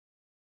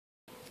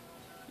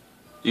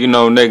You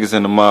know, niggas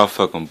in the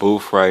motherfucking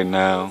booth right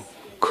now,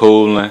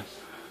 cooling,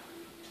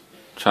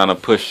 trying to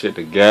push shit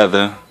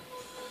together.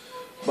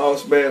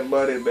 Boss man,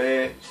 Money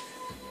man.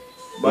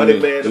 Money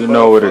man, the you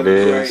know what it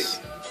motherfucking is.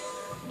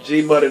 great.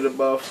 G Money, the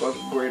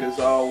motherfucking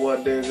greatest. All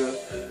one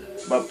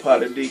nigga. My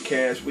partner D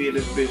Cash. We in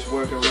this bitch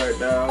working right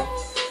now.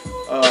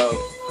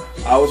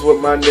 I was with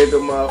my nigga,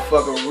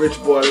 motherfucking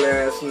Rich Boy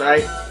last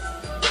night.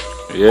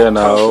 Yeah,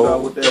 no.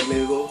 Out with that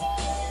nigga.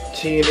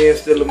 TNN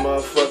still a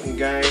motherfucking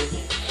game.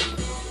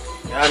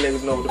 Y'all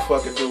niggas know what the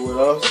fuck to do with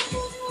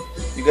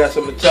us. You got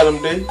something to tell them,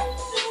 D?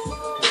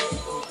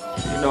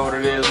 You know what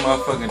it is,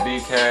 motherfucking D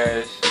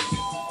Cash.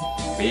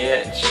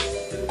 Bitch.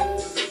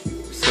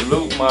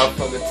 Salute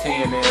motherfucking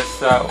TNN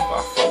South.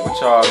 I fuck with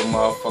y'all the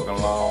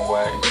motherfucking long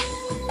way.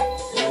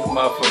 We in the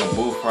motherfucking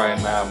booth right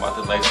now. I'm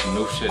about to lay some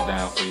new shit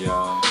down for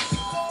y'all.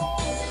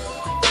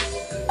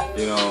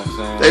 You know what I'm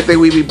saying? They think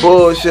we be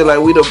bullshit like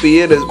we don't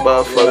be in this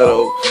motherfucker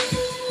though.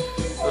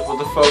 That's what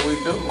the fuck we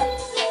do.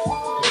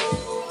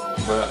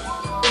 But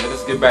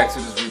let's get back to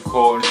this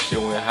recording shit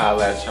when we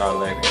holla at y'all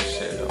later and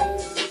shit though.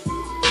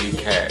 D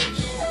Cash.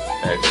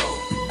 That go.